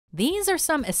These are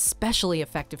some especially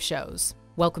effective shows.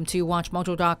 Welcome to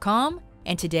WatchMojo.com,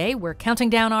 and today we're counting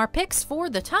down our picks for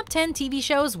the top 10 TV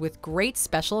shows with great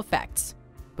special effects.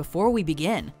 Before we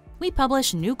begin, we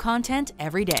publish new content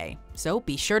every day, so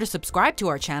be sure to subscribe to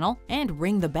our channel and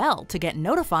ring the bell to get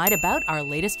notified about our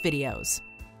latest videos.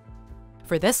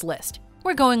 For this list,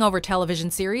 we're going over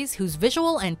television series whose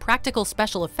visual and practical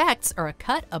special effects are a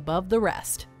cut above the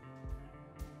rest.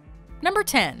 Number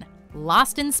 10.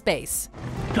 Lost in Space.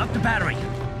 Drop the battery!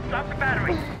 Drop the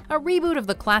battery! A reboot of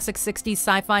the classic 60s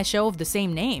sci-fi show of the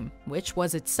same name, which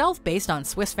was itself based on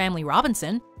Swiss Family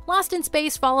Robinson. Lost in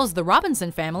Space follows the Robinson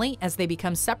family as they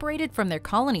become separated from their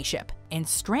colony ship and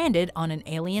stranded on an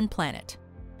alien planet.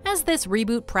 As this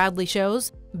reboot proudly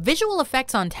shows, visual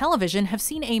effects on television have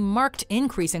seen a marked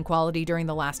increase in quality during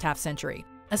the last half-century.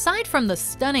 Aside from the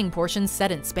stunning portions set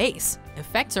in space,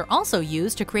 effects are also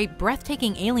used to create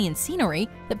breathtaking alien scenery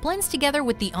that blends together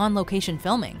with the on-location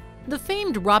filming. The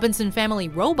famed Robinson family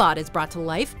robot is brought to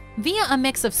life via a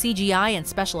mix of CGI and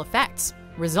special effects,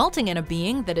 resulting in a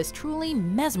being that is truly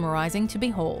mesmerizing to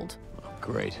behold. Oh,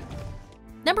 great.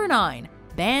 Number 9.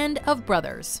 Band of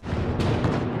Brothers.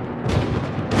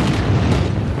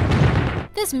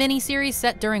 This mini-series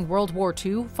set during World War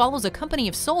II follows a company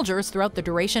of soldiers throughout the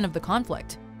duration of the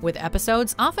conflict, with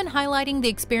episodes often highlighting the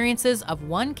experiences of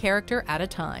one character at a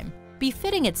time.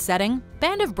 Befitting its setting,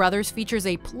 Band of Brothers features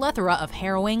a plethora of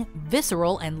harrowing,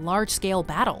 visceral, and large-scale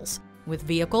battles, with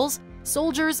vehicles,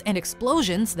 soldiers, and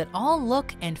explosions that all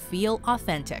look and feel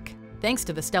authentic, thanks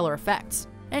to the stellar effects.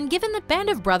 And given that Band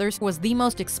of Brothers was the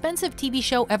most expensive TV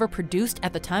show ever produced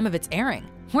at the time of its airing,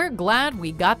 we're glad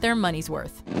we got their money's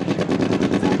worth.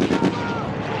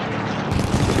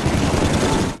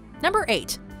 Number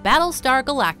 8. Battlestar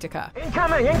Galactica.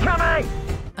 Incoming! Incoming!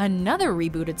 Another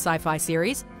rebooted sci-fi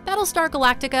series, Battlestar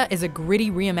Galactica is a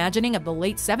gritty reimagining of the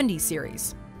late 70s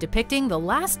series, depicting the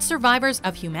last survivors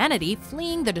of humanity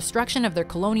fleeing the destruction of their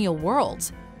colonial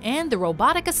worlds and the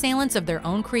robotic assailants of their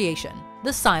own creation,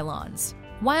 the Cylons.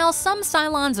 While some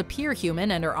Cylons appear human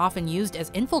and are often used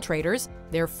as infiltrators,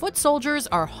 their foot soldiers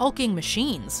are hulking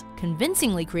machines,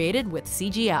 convincingly created with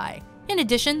CGI. In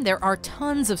addition, there are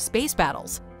tons of space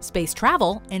battles, space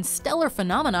travel, and stellar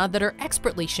phenomena that are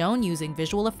expertly shown using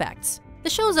visual effects. The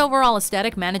show's overall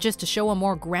aesthetic manages to show a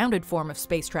more grounded form of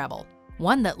space travel,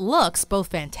 one that looks both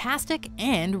fantastic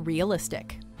and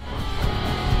realistic.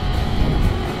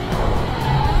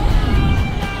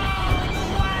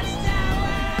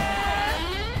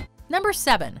 Number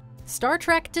 7. Star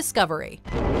Trek Discovery.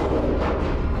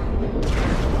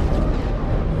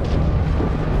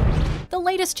 The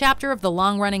latest chapter of the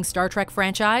long-running Star Trek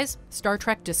franchise, Star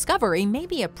Trek Discovery, may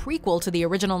be a prequel to the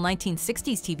original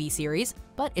 1960s TV series,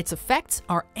 but its effects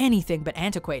are anything but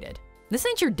antiquated. This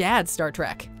ain't your dad's Star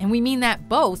Trek, and we mean that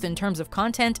both in terms of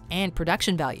content and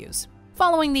production values.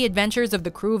 Following the adventures of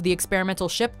the crew of the experimental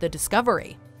ship, the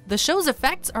Discovery, the show's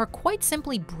effects are quite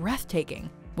simply breathtaking,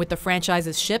 with the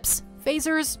franchise's ships,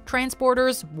 phasers,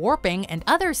 transporters, warping, and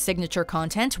other signature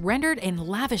content rendered in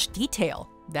lavish detail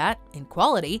that, in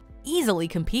quality, easily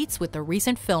competes with the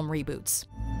recent film reboots.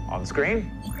 On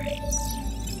screen.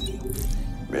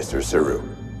 Mr. Saru,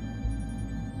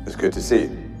 it's good to see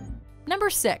you. Number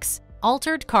 6.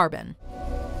 Altered Carbon.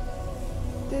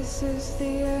 This is the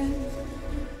end.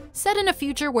 Set in a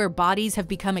future where bodies have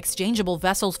become exchangeable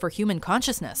vessels for human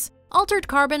consciousness, Altered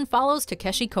Carbon follows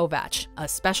Takeshi Kovacs, a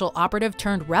special operative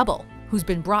turned rebel, who's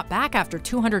been brought back after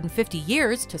 250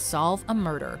 years to solve a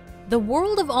murder. The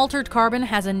world of Altered Carbon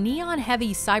has a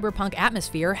neon-heavy cyberpunk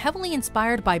atmosphere heavily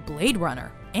inspired by Blade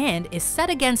Runner, and is set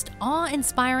against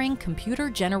awe-inspiring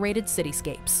computer-generated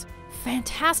cityscapes.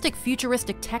 Fantastic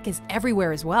futuristic tech is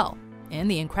everywhere as well, and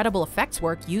the incredible effects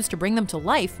work used to bring them to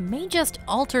life may just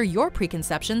alter your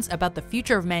preconceptions about the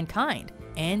future of mankind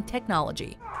and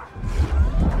technology.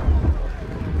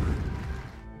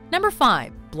 Number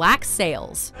 5. Black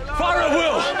Sails. Fire at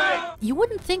will! You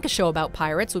wouldn't think a show about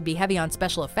pirates would be heavy on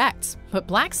special effects, but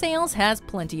Black Sails has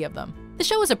plenty of them. The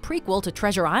show is a prequel to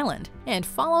Treasure Island and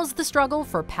follows the struggle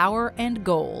for power and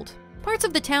gold. Parts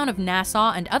of the town of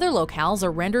Nassau and other locales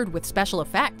are rendered with special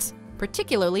effects,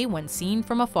 particularly when seen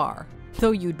from afar,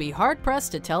 though you'd be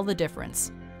hard-pressed to tell the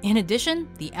difference. In addition,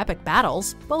 the epic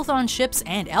battles, both on ships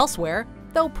and elsewhere,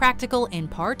 though practical in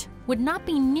part, would not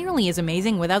be nearly as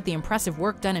amazing without the impressive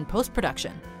work done in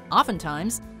post-production.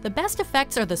 Oftentimes, the best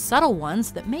effects are the subtle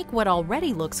ones that make what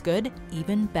already looks good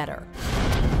even better.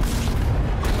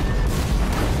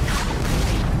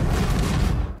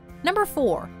 Number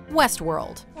 4.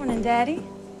 Westworld. Morning, Daddy.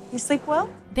 You sleep well?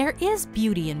 There is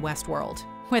beauty in Westworld,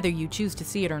 whether you choose to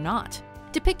see it or not.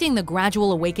 depicting the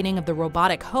gradual awakening of the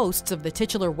robotic hosts of the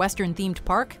titular Western-themed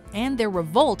park and their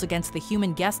revolt against the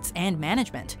human guests and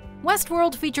management.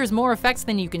 Westworld features more effects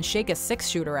than you can shake a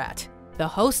six-shooter at. The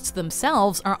hosts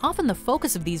themselves are often the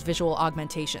focus of these visual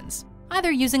augmentations,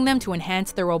 either using them to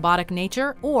enhance their robotic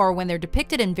nature or when they're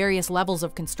depicted in various levels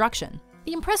of construction.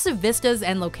 The impressive vistas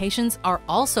and locations are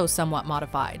also somewhat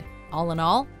modified. All in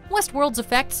all, Westworld's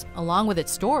effects, along with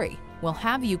its story, will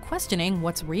have you questioning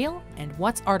what's real and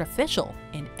what's artificial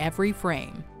in every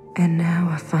frame. And now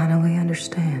I finally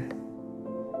understand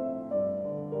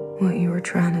what you were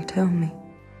trying to tell me.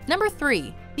 Number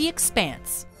 3. The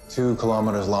Expanse. 2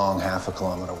 kilometers long, half a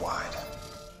kilometer wide.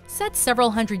 Set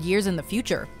several hundred years in the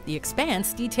future, The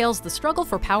Expanse details the struggle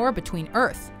for power between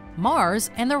Earth,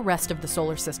 Mars, and the rest of the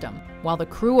solar system, while the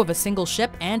crew of a single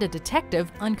ship and a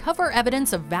detective uncover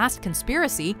evidence of vast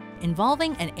conspiracy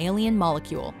involving an alien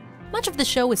molecule. Much of the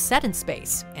show is set in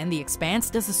space, and The Expanse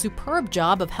does a superb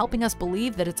job of helping us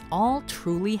believe that it's all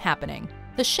truly happening.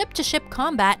 The ship-to-ship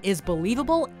combat is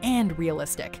believable and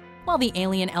realistic, while the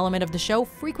alien element of the show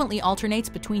frequently alternates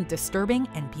between disturbing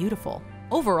and beautiful.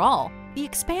 Overall, The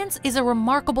Expanse is a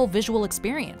remarkable visual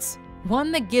experience,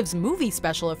 one that gives movie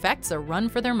special effects a run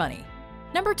for their money.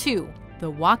 Number 2. The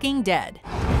Walking Dead.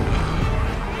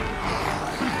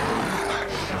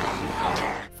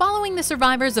 Following the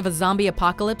survivors of a zombie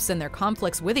apocalypse and their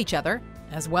conflicts with each other,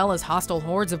 as well as hostile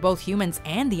hordes of both humans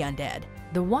and the undead,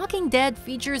 The Walking Dead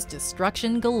features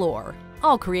destruction galore,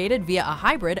 all created via a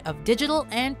hybrid of digital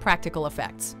and practical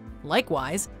effects.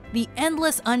 Likewise, the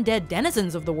endless undead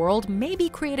denizens of the world may be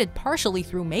created partially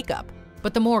through makeup,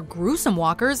 but the more gruesome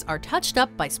walkers are touched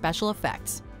up by special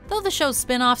effects. Though the show's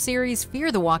spin-off series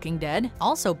Fear the Walking Dead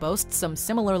also boasts some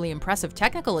similarly impressive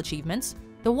technical achievements,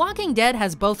 The Walking Dead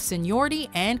has both seniority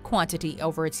and quantity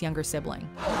over its younger sibling.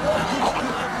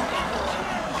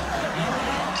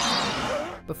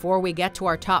 Before we get to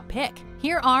our top pick,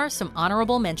 here are some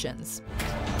honorable mentions.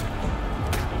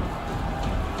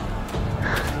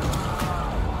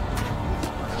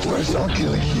 First I'll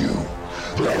kill you,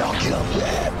 then I'll kill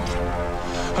them.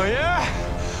 Oh yeah?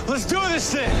 Let's do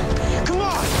this thing! Come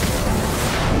on!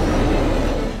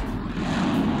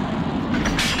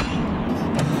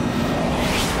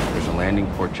 There's a landing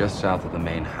port just south of the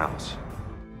main house.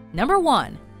 Number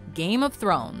 1. Game of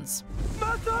Thrones.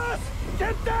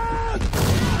 Get down!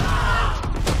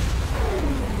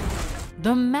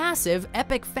 The massive,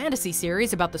 epic fantasy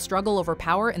series about the struggle over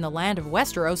power in the land of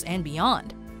Westeros and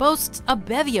beyond boasts a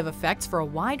bevy of effects for a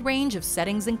wide range of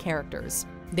settings and characters.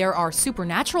 There are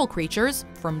supernatural creatures,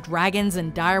 from dragons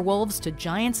and direwolves to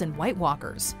giants and White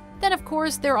Walkers. Then of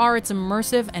course there are its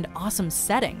immersive and awesome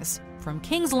settings, from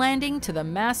King's Landing to the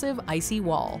massive icy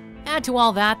wall. Add to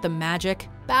all that the magic,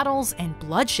 battles, and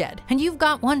bloodshed, and you've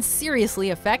got one seriously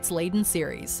effects-laden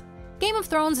series. Game of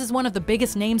Thrones is one of the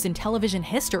biggest names in television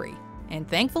history, and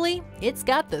thankfully, it's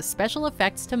got the special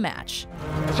effects to match.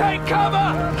 Take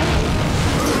cover!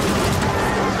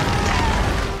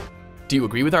 Do you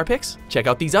agree with our picks? Check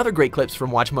out these other great clips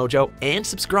from WatchMojo and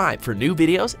subscribe for new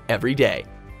videos every day.